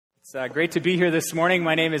It's great to be here this morning.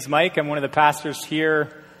 My name is Mike. I'm one of the pastors here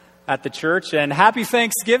at the church. And happy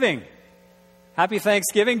Thanksgiving. Happy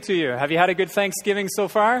Thanksgiving to you. Have you had a good Thanksgiving so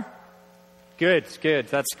far? Good.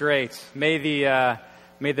 That's great. May the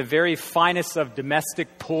very finest of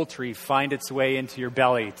domestic poultry find its way into your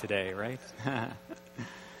belly today, right?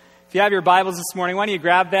 If you have your Bibles this morning, why don't you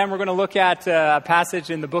grab them? We're going to look at a passage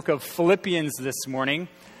in the book of Philippians this morning.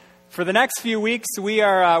 For the next few weeks,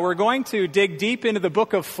 we're going to dig deep into the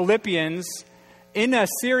book of Philippians in a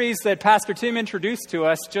series that Pastor Tim introduced to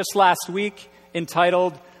us just last week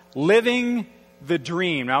entitled Living the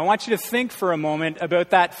Dream. Now, I want you to think for a moment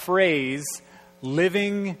about that phrase,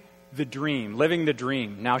 living the dream, living the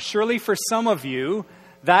dream. Now, surely for some of you,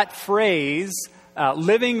 that phrase,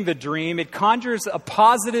 living the dream, it conjures a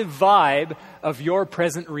positive vibe of your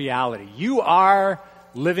present reality. You are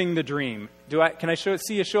living the dream. Can I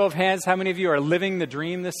see a show of hands? How many of you are living the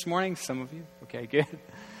dream this morning? Some of you? Okay,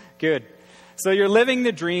 good. So you're living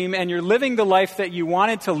the dream and you're living the life that you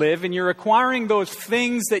wanted to live and you're acquiring those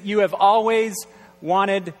things that you have always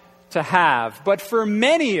wanted to have. But for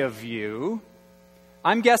many of you,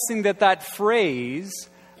 I'm guessing that phrase,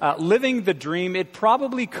 living the dream, it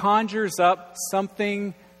probably conjures up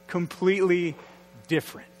something completely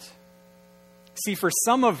different. See, for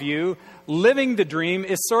some of you, living the dream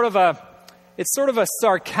is sort of a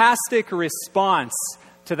sarcastic response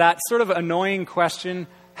to that sort of annoying question,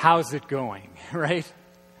 how's it going, right?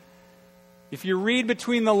 If you read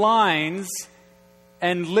between the lines,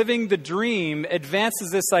 and living the dream advances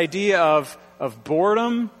this idea of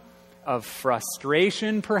boredom, of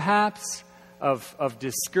frustration perhaps, of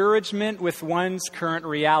discouragement with one's current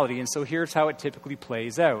reality. And so here's how it typically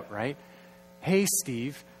plays out, right? Hey,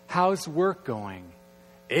 Steve, how's work going?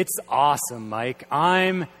 It's awesome, Mike.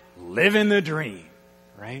 I'm living the dream,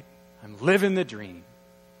 right? I'm living the dream.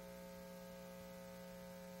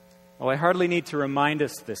 Well, I hardly need to remind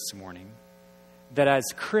us this morning that as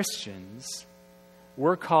Christians,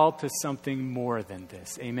 we're called to something more than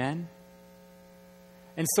this. Amen?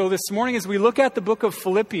 And so this morning, as we look at the book of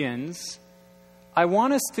Philippians, I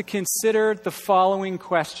want us to consider the following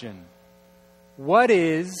question. What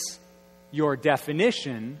is your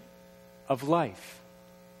definition of life?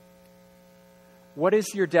 What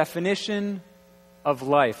is your definition of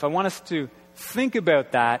life? I want us to think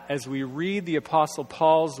about that as we read the Apostle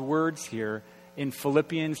Paul's words here in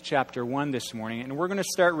Philippians chapter 1 this morning. And we're going to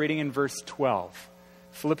start reading in verse 12.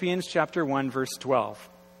 Philippians chapter 1, verse 12.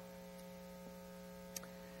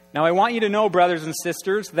 Now, I want you to know, brothers and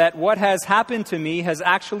sisters, that what has happened to me has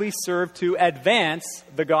actually served to advance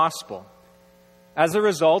the gospel. As a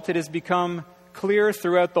result, it has become clear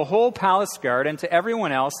throughout the whole palace guard and to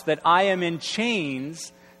everyone else that I am in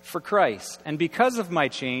chains for Christ. And because of my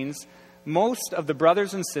chains, most of the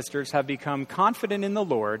brothers and sisters have become confident in the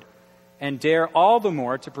Lord and dare all the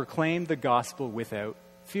more to proclaim the gospel without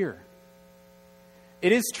fear.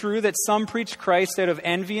 It is true that some preach Christ out of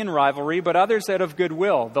envy and rivalry, but others out of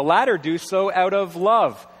goodwill. The latter do so out of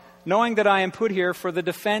love, knowing that I am put here for the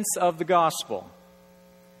defense of the gospel.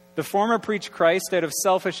 The former preach Christ out of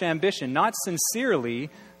selfish ambition, not sincerely,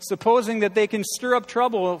 supposing that they can stir up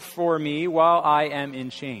trouble for me while I am in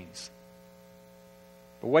chains.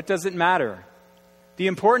 But what does it matter? The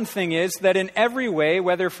important thing is that in every way,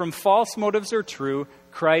 whether from false motives or true,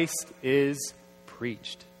 Christ is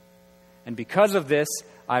preached. And because of this,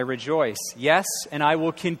 I rejoice. Yes, and I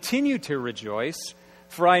will continue to rejoice,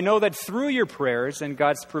 for I know that through your prayers and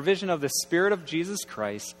God's provision of the Spirit of Jesus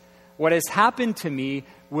Christ, what has happened to me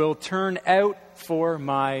will turn out for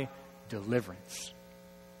my deliverance.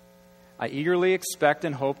 I eagerly expect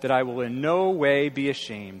and hope that I will in no way be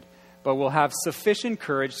ashamed, but will have sufficient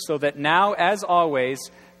courage so that now, as always,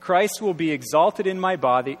 Christ will be exalted in my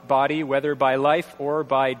body, whether by life or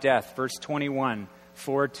by death. Verse 21,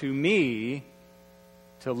 for to me,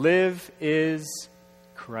 to live is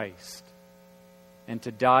Christ, and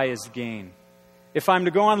to die is gain. If I'm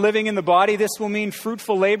to go on living in the body, this will mean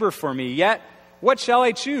fruitful labor for me. Yet, what shall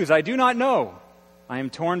I choose? I do not know. I am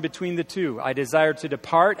torn between the two. I desire to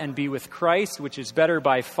depart and be with Christ, which is better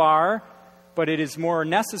by far, but it is more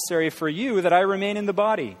necessary for you that I remain in the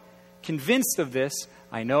body. Convinced of this,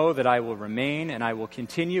 I know that I will remain and I will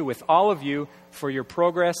continue with all of you for your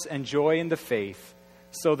progress and joy in the faith,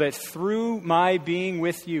 so that through my being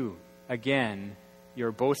with you, again,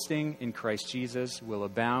 your boasting in Christ Jesus will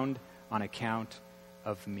abound on account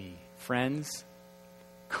of me. Friends,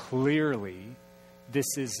 clearly,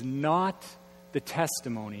 this is not the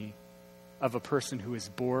testimony of a person who is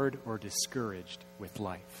bored or discouraged with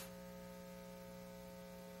life.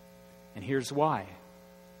 And here's why.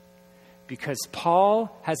 Because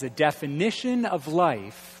Paul has a definition of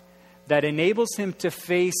life that enables him to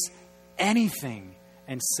face anything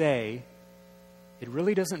and say, it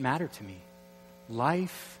really doesn't matter to me.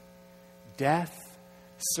 Life, death,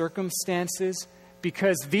 circumstances,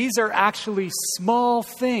 because these are actually small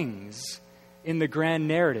things in the grand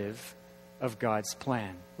narrative of God's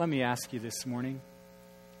plan. Let me ask you this morning,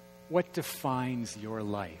 what defines your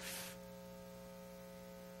life?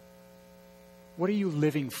 What are you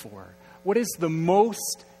living for? What is the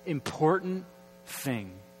most important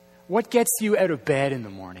thing? What gets you out of bed in the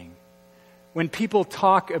morning? When people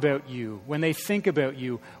talk about you, when they think about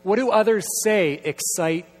you, what do others say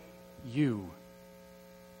excite you?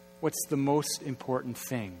 What's the most important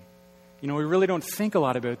thing? We really don't think a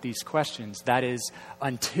lot about these questions. That is,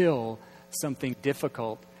 until something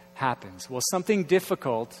difficult happens. Well, something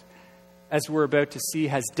difficult, as we're about to see,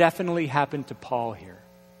 has definitely happened to Paul here.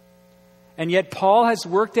 And yet Paul has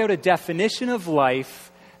worked out a definition of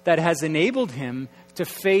life that has enabled him to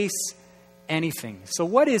face anything. So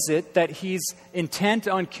what is it that he's intent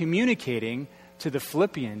on communicating to the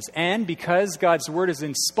Philippians? And because God's word is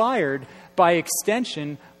inspired, by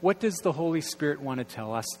extension, what does the Holy Spirit want to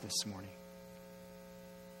tell us this morning?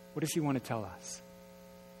 What does he want to tell us?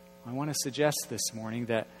 I want to suggest this morning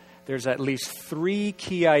that there's at least 3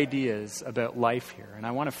 key ideas about life here, and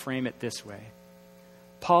I want to frame it this way.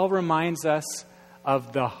 Paul reminds us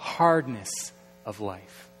of the hardness of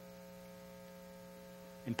life.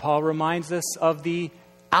 And Paul reminds us of the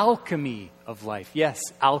alchemy of life. Yes,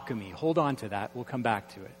 alchemy. Hold on to that. We'll come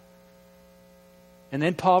back to it. And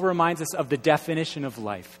then Paul reminds us of the definition of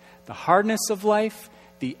life. The hardness of life,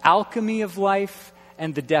 the alchemy of life,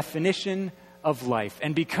 and the definition of life.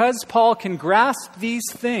 And because Paul can grasp these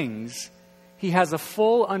things, he has a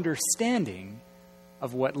full understanding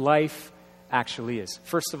of what life actually is.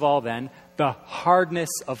 First of all, then, the hardness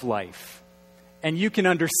of life. And you can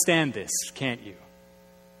understand this, can't you?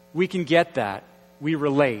 We can get that. We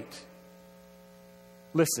relate.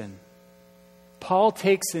 Listen, Paul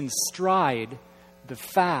takes in stride the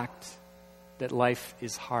fact that life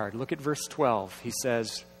is hard. Look at verse 12. He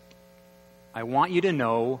says, I want you to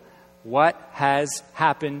know what has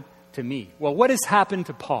happened to me. Well, what has happened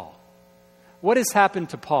to Paul? What has happened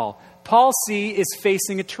to Paul? Paul, see, is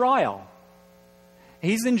facing a trial.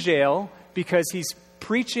 He's in jail because he's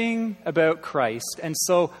preaching about Christ. And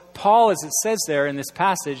so Paul, as it says there in this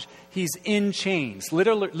passage, he's in chains.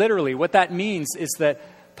 Literally, what that means is that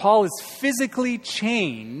Paul is physically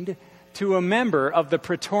chained to a member of the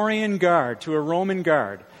Praetorian Guard, to a Roman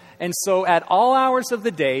guard. And so at all hours of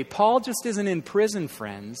the day, Paul just isn't in prison,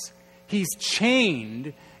 friends. He's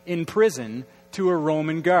chained in prison to a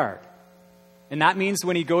Roman guard. And that means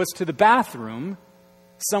when he goes to the bathroom,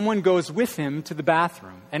 someone goes with him to the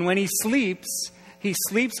bathroom. And when he sleeps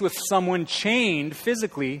with someone chained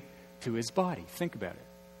physically to his body. Think about it.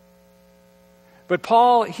 But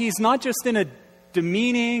Paul, he's not just in a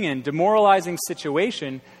demeaning and demoralizing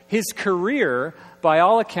situation. His career, by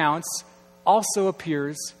all accounts, also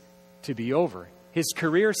appears to be over. His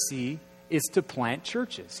career, see, is to plant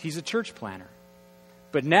churches. He's a church planter.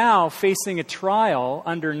 But now, facing a trial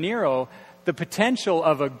under Nero, the potential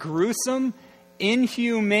of a gruesome,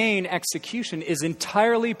 inhumane execution is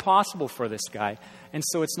entirely possible for this guy. And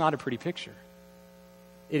so it's not a pretty picture.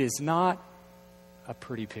 It is not a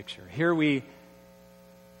pretty picture. Here we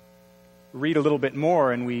read a little bit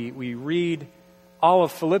more, and we read all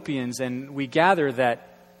of Philippians, and we gather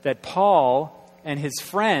that Paul and his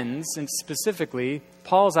friends, and specifically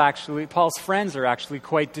Paul's friends are actually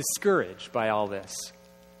quite discouraged by all this.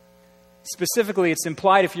 Specifically, it's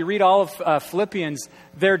implied, if you read all of Philippians,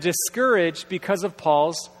 they're discouraged because of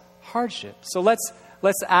Paul's hardship. So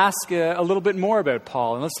let's ask a little bit more about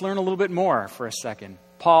Paul, and let's learn a little bit more for a second.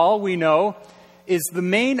 Paul, we know, is the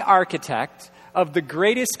main architect of the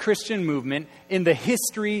greatest Christian movement in the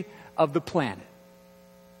history of the planet.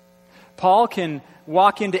 Paul can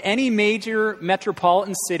walk into any major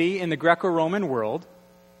metropolitan city in the Greco-Roman world,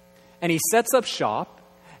 and he sets up shop,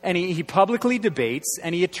 and he publicly debates,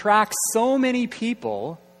 and he attracts so many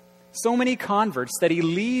people, so many converts, that he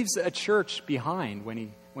leaves a church behind when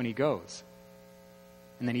he goes.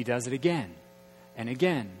 And then he does it again, and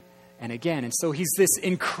again, and again. And so he's this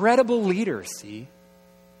incredible leader, see?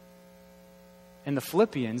 And the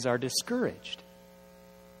Philippians are discouraged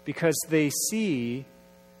because they see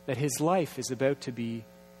that his life is about to be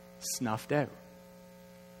snuffed out.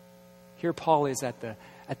 Here Paul is at the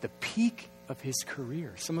peak of his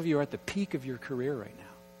career. Some of you are at the peak of your career right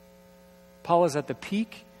now. Paul is at the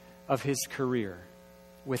peak of his career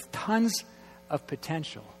with tons of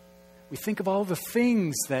potential. We think of all the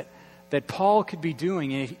things that Paul could be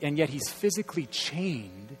doing, and yet he's physically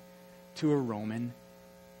chained to a Roman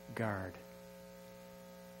guard.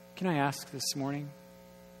 Can I ask this morning,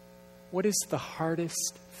 what is the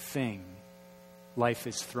hardest thing life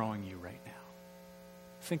is throwing you right now?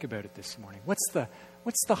 Think about it this morning. What's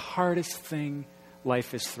the hardest thing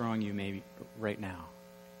life is throwing you maybe right now?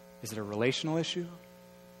 Is it a relational issue?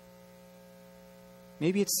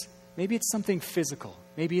 Maybe it's something physical.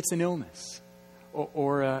 Maybe it's an illness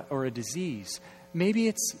or a disease. Maybe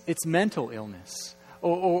it's mental illness.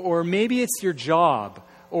 Or maybe it's your job.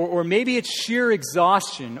 Or maybe it's sheer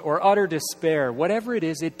exhaustion or utter despair. Whatever it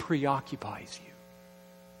is, it preoccupies you.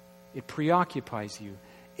 It preoccupies you.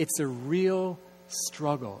 It's a real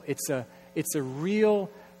struggle. It's a real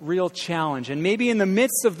challenge. And maybe in the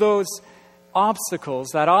midst of those obstacles,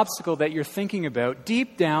 that obstacle that you're thinking about,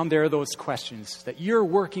 deep down there are those questions that you're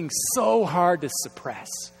working so hard to suppress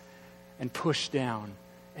and push down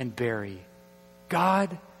and bury.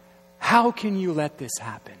 God, how can you let this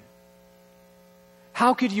happen?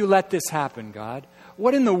 How could you let this happen, God?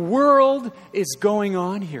 What in the world is going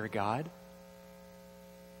on here, God?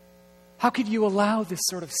 How could you allow this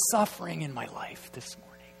sort of suffering in my life this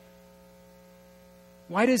morning?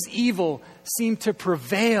 Why does evil seem to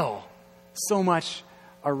prevail so much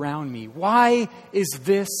around me? Why is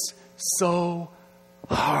this so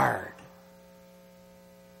hard?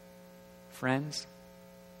 Friends,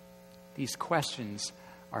 these questions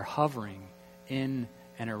are hovering in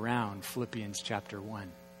and around Philippians chapter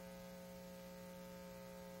 1.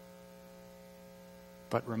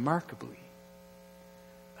 But remarkably,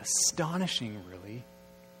 astonishing really,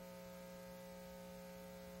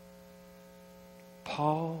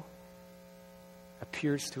 Paul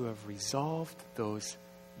appears to have resolved those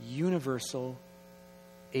universal,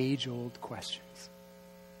 age-old questions.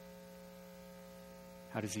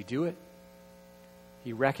 How does he do it?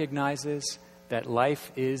 He recognizes that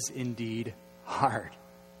life is indeed hard.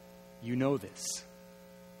 You know this.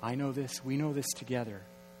 I know this. We know this together.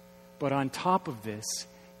 But on top of this,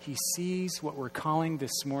 he sees what we're calling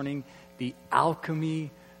this morning the alchemy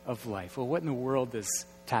of life. Well, what in the world does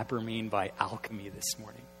Tapper mean by alchemy this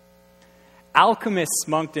morning? Alchemists,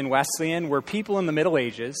 Moncton, Wesleyan, were people in the Middle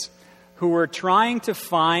Ages who were trying to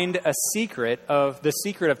find the secret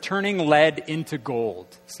of turning lead into gold.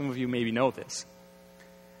 Some of you maybe know this.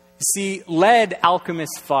 See, lead,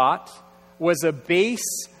 alchemists thought, was a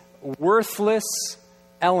base, worthless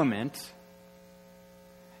element.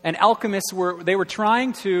 And alchemists were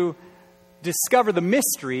trying to discover the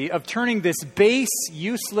mystery of turning this base,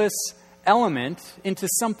 useless element into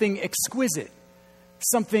something exquisite,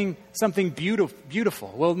 something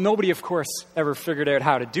beautiful. Well, nobody, of course, ever figured out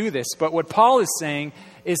how to do this. But what Paul is saying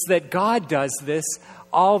is that God does this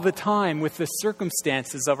all the time with the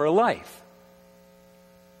circumstances of our life.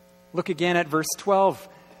 Look again at verse 12.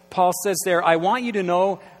 Paul says there, I want you to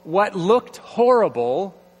know what looked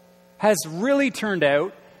horrible has really turned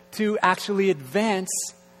out to actually advance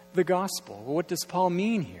the gospel. Well, what does Paul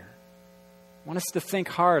mean here? I want us to think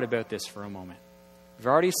hard about this for a moment. We've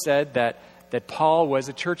already said that Paul was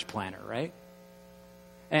a church planner, right?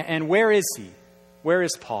 And where is he? Where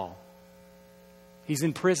is Paul? He's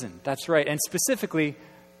in prison. That's right. And specifically,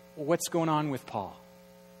 what's going on with Paul?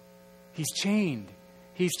 He's chained.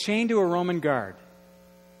 He's chained to a Roman guard.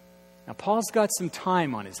 Now, Paul's got some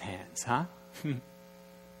time on his hands, huh?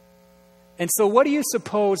 And so what do you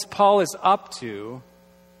suppose Paul is up to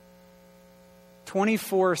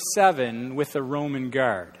 24/7 with a Roman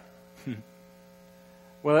guard?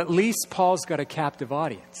 Well, at least Paul's got a captive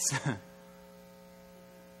audience.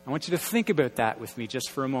 I want you to think about that with me just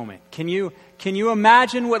for a moment. Can you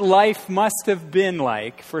imagine what life must have been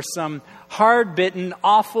like for some hard-bitten,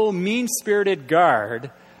 awful, mean-spirited guard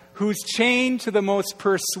who's chained to the most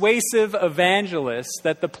persuasive evangelist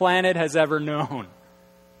that the planet has ever known?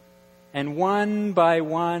 And one by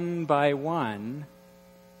one,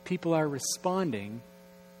 people are responding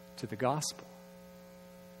to the gospel.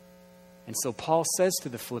 And so Paul says to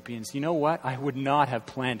the Philippians, you know what? I would not have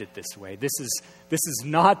planned it this way. This is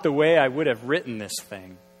not the way I would have written this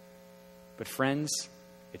thing. But friends,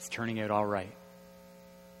 it's turning out all right.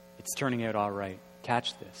 It's turning out all right.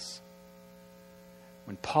 Catch this.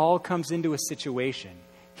 When Paul comes into a situation,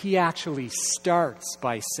 he actually starts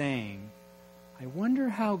by saying, I wonder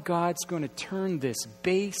how God's going to turn this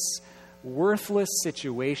base, worthless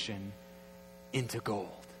situation into gold.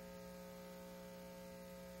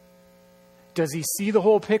 Does he see the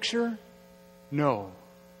whole picture? No.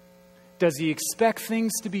 Does he expect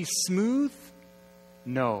things to be smooth?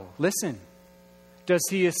 No. Listen. Does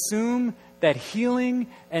he assume that healing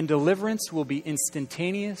and deliverance will be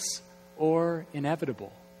instantaneous or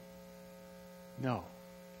inevitable? No.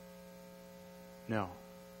 No.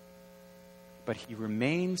 but he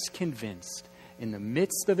remains convinced in the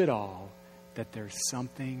midst of it all that there's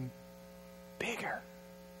something bigger.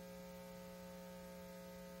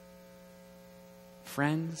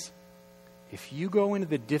 Friends, if you go into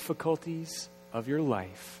the difficulties of your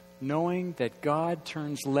life knowing that God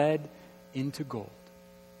turns lead into gold,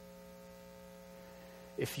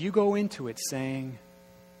 if you go into it saying,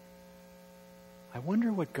 I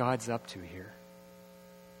wonder what God's up to here,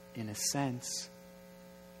 in a sense,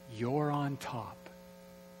 you're on top.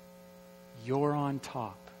 You're on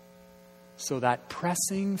top. So that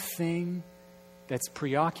pressing thing that's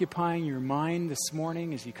preoccupying your mind this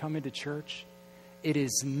morning as you come into church, it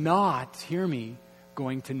is not, hear me,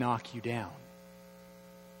 going to knock you down.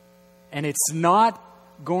 And it's not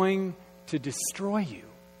going to destroy you.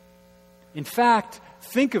 In fact,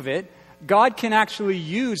 think of it, God can actually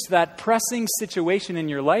use that pressing situation in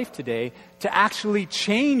your life today to actually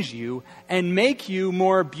change you and make you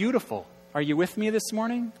more beautiful. Are you with me this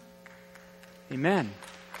morning? Amen.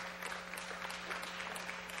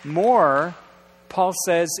 More, Paul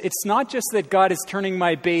says, it's not just that God is turning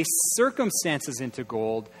my base circumstances into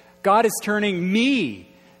gold. God is turning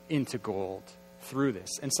me into gold through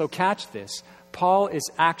this. And so catch this. Paul is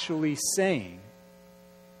actually saying,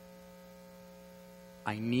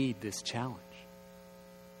 I need this challenge.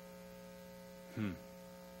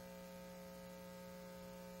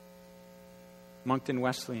 Moncton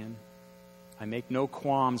Wesleyan, I make no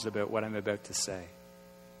qualms about what I'm about to say.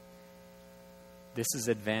 This is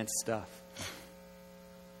advanced stuff.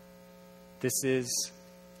 This is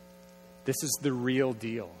the real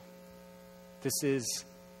deal. This is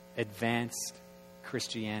advanced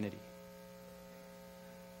Christianity.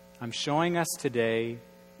 I'm showing us today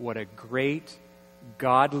what a great,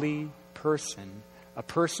 godly person, a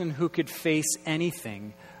person who could face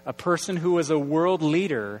anything, a person who was a world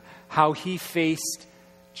leader, how he faced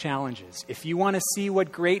challenges. If you want to see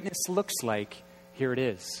what greatness looks like, here it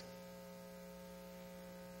is.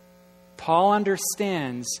 Paul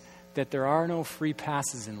understands that there are no free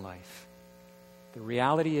passes in life. The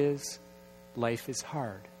reality is, life is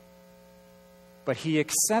hard. But he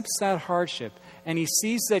accepts that hardship, and he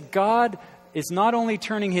sees that God is not only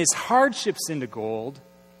turning his hardships into gold,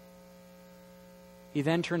 he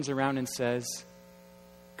then turns around and says,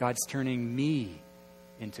 God's turning me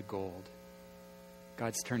into gold.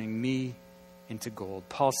 God's turning me into gold.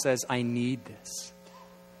 Paul says, I need this.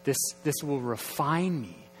 This will refine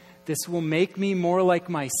me. This will make me more like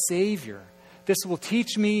my Savior. This will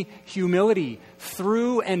teach me humility.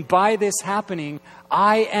 Through and by this happening,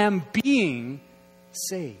 I am being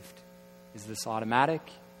saved. Is this automatic?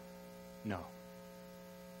 No.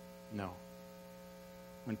 No.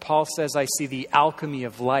 When Paul says, I see the alchemy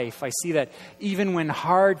of life, I see that even when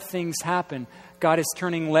hard things happen, God is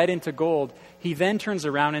turning lead into gold. He then turns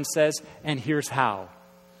around and says, and here's how.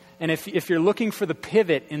 And if you're looking for the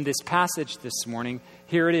pivot in this passage this morning,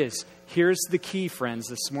 here it is. Here's the key, friends,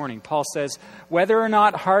 this morning. Paul says, whether or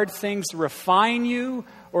not hard things refine you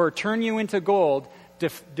or turn you into gold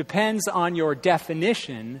depends on your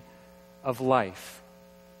definition of life.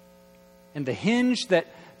 And the hinge that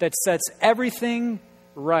sets everything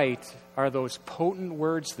right are those potent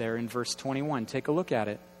words there in verse 21. Take a look at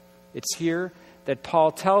it. It's here that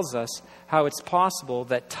Paul tells us how it's possible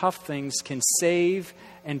that tough things can save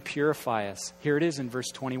and purify us. Here it is in verse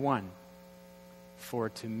 21. For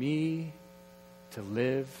to me to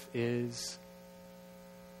live is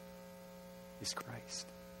Christ.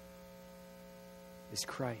 Is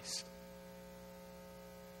Christ.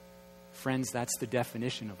 Friends, that's the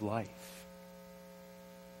definition of life.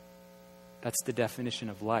 That's the definition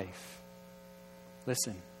of life.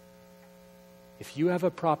 Listen, if you have a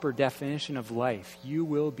proper definition of life, you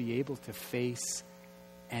will be able to face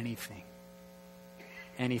anything.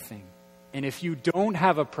 Anything. And if you don't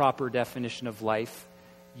have a proper definition of life,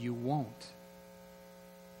 you won't.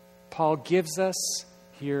 Paul gives us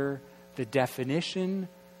here the definition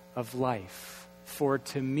of life. For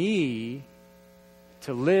to me,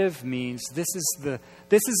 to live means this is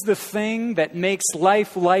the thing that makes life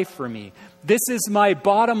for me. This is my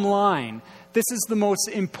bottom line. This is the most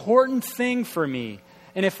important thing for me.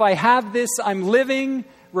 And if I have this, I'm living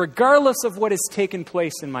regardless of what has taken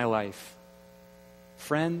place in my life.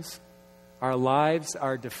 Friends, our lives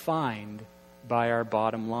are defined by our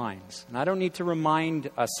bottom lines. And I don't need to remind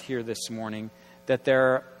us here this morning that there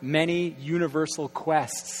are many universal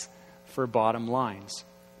quests for bottom lines.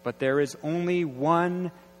 But there is only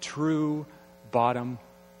one true bottom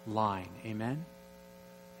line. Amen?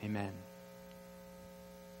 Amen.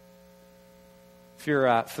 If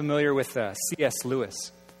you're familiar with C.S.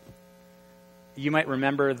 Lewis, You might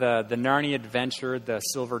remember the Narnia adventure, The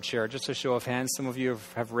Silver Chair. Just a show of hands, some of you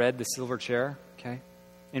have read The Silver Chair. Okay.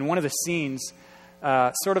 In one of the scenes,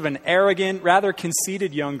 sort of an arrogant, rather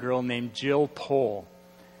conceited young girl named Jill Pole.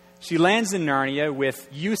 She lands in Narnia with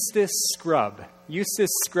Eustace Scrubb.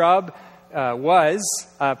 Eustace Scrubb was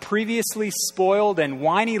a previously spoiled and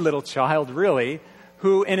whiny little child, really,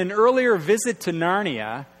 who in an earlier visit to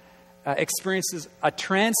Narnia experiences a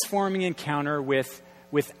transforming encounter with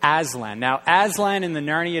Aslan. Now, Aslan in the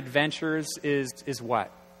Narnia Adventures is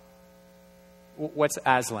what? What's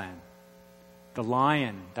Aslan? The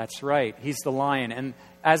lion. That's right. He's the lion. And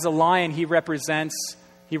as a lion, he represents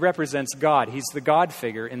God. He's the God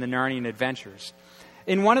figure in the Narnian Adventures.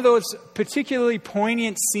 In one of those particularly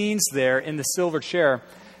poignant scenes there in the Silver Chair,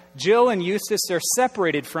 Jill and Eustace are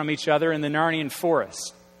separated from each other in the Narnian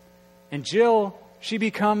forest. And Jill, she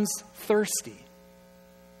becomes thirsty.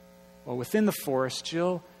 Well, within the forest,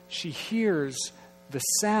 Jill, she hears the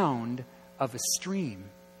sound of a stream.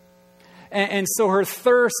 And so her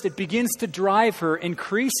thirst, it begins to drive her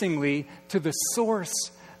increasingly to the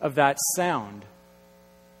source of that sound.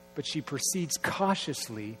 But she proceeds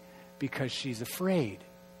cautiously because she's afraid.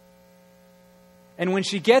 And when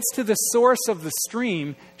she gets to the source of the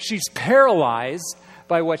stream, she's paralyzed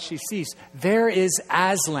by what she sees. There is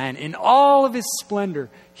Aslan in all of his splendor,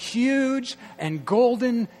 huge and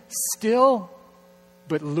golden still,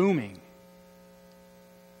 but looming.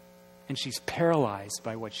 And she's paralyzed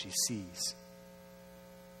by what she sees.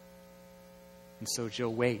 And so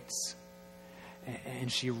Jill waits.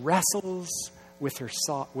 And she wrestles with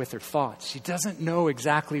her thoughts. She doesn't know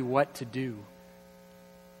exactly what to do.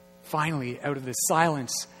 Finally, out of the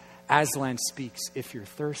silence, Aslan speaks, "If you're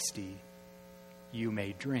thirsty, you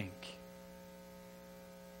may drink."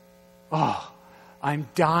 "Oh, I'm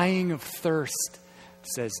dying of thirst,"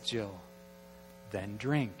 says Jill. "Then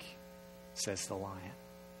drink," says the lion.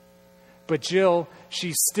 But Jill,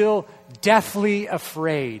 she's still deathly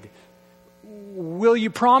afraid. "Will you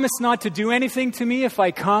promise not to do anything to me if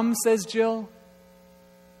I come?" says Jill.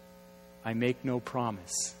 "I make no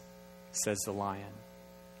promise," says the lion.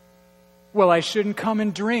 "Well, I shouldn't come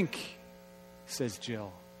and drink," says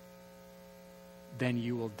Jill. "Then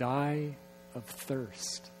you will die of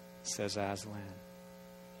thirst," says Aslan.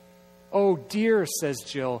 "Oh dear," says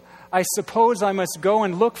Jill, "I suppose I must go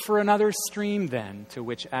and look for another stream then," to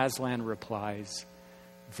which Aslan replies,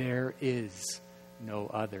 "There is no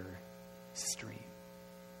other stream."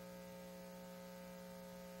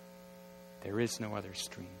 There is no other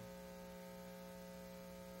stream.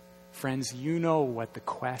 Friends, you know what the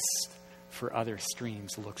quest for other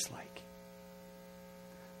streams looks like.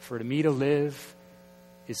 For to me to live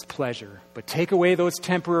is pleasure, but take away those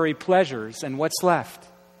temporary pleasures and what's left?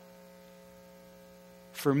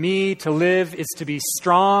 For me to live is to be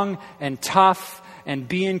strong and tough and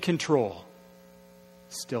be in control,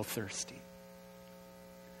 still thirsty.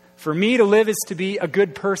 For me to live is to be a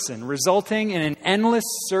good person, resulting in an endless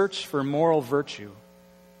search for moral virtue.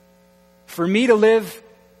 For me to live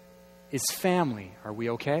is family. Are we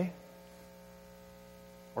okay?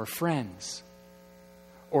 Or friends,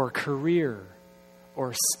 or career,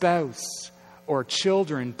 or spouse, or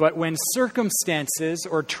children. But when circumstances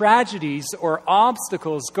or tragedies or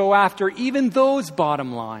obstacles go after even those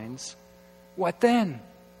bottom lines, what then?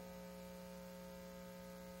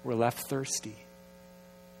 We're left thirsty.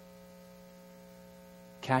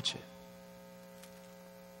 Catch it.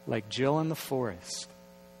 Like Jill in the forest,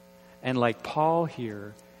 and like Paul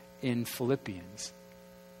here in Philippians,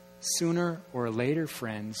 sooner or later,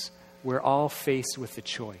 friends, we're all faced with a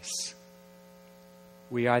choice.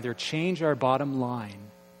 We either change our bottom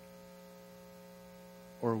line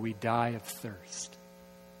or we die of thirst.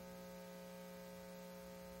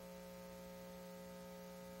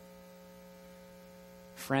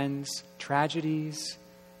 Friends, tragedies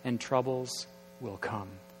and troubles will come.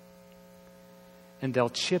 And they'll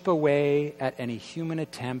chip away at any human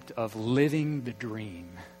attempt of living the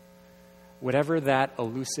dream, whatever that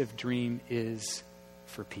elusive dream is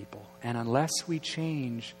for people. And unless we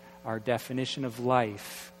change our definition of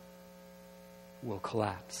life, we'll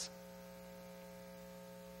collapse.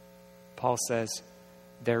 Paul says,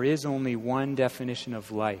 there is only one definition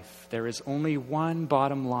of life. There is only one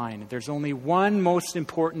bottom line. There's only one most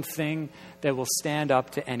important thing that will stand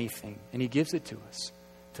up to anything. And he gives it to us.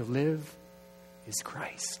 To live is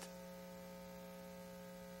Christ.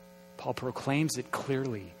 Paul proclaims it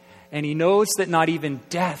clearly. And he knows that not even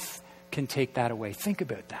death can take that away. Think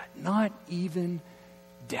about that. Not even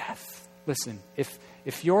death. Listen,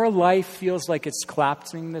 if your life feels like it's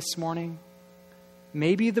collapsing this morning,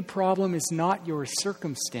 maybe the problem is not your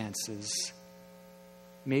circumstances,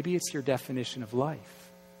 Maybe it's your definition of life.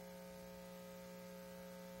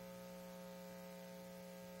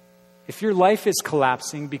 If your life is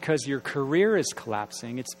collapsing because your career is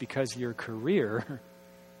collapsing, it's because your career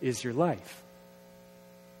is your life.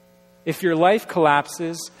 If your life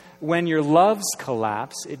collapses when your loves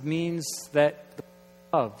collapse, it means that the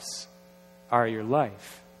loves are your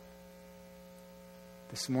life.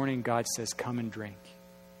 This morning, God says, come and drink.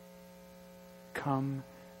 Come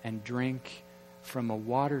and drink from a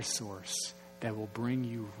water source that will bring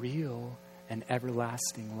you real and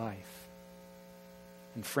everlasting life.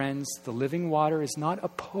 And friends, the living water is not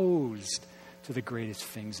opposed to the greatest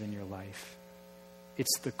things in your life.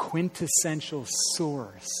 It's the quintessential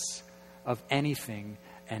source of anything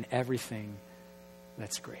and everything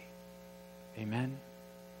that's great. Amen?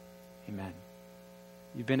 Amen.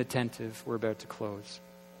 You've been attentive. We're about to close.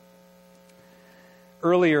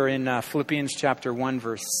 Earlier in Philippians chapter 1,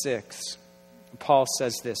 verse 6, Paul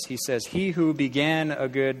says this. He says, "He who began a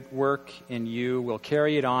good work in you will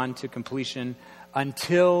carry it on to completion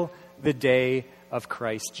until the day of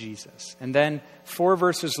Christ Jesus." And then 4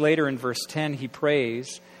 verses later in verse 10, he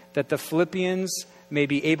prays that the Philippians may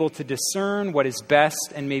be able to discern what is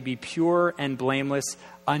best and may be pure and blameless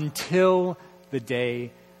until the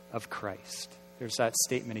day of Christ. There's that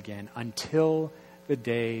statement again, until the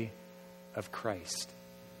day of Christ.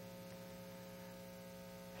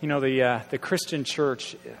 You know, the Christian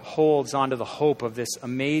church holds onto the hope of this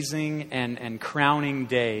amazing and crowning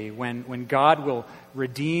day when God will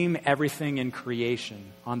redeem everything in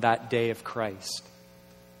creation on that day of Christ.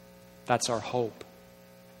 That's our hope.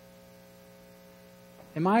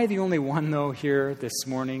 Am I the only one, though, here this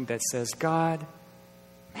morning that says, God,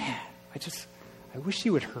 man, I wish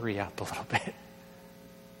you would hurry up a little bit.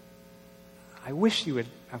 I wish you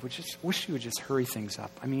would just hurry things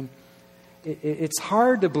up. I mean, it's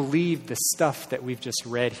hard to believe the stuff that we've just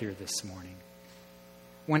read here this morning,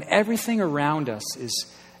 when everything around us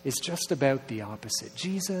is just about the opposite.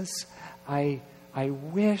 Jesus, I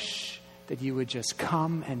wish that you would just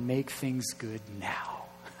come and make things good now.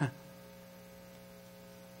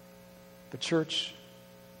 But church,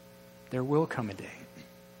 there will come a day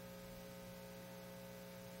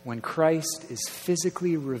when Christ is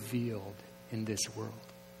physically revealed in this world.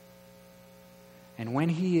 And when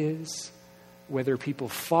he is, whether people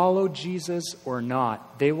follow Jesus or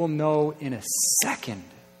not, they will know in a second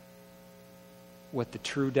what the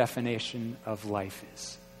true definition of life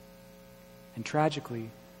is. And tragically,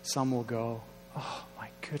 some will go, oh my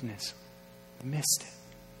goodness, we missed it.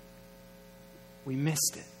 We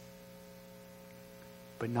missed it.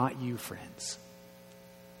 But not you, friends.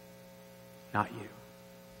 Not you.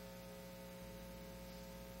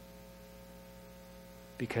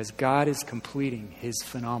 Because God is completing his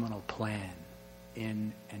phenomenal plan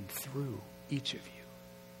in and through each of you.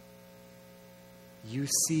 You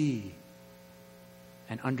see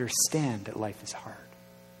and understand that life is hard.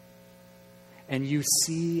 And you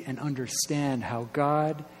see and understand how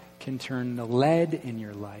God can turn the lead in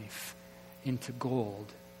your life into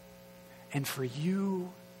gold. And for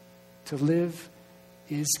you to live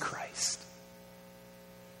is Christ.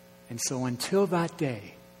 And so until that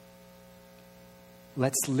day,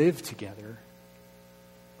 let's live together,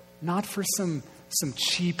 not for some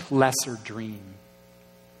cheap, lesser dream,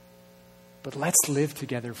 but let's live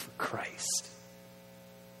together for Christ.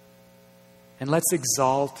 And let's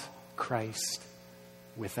exalt Christ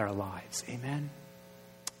with our lives. Amen?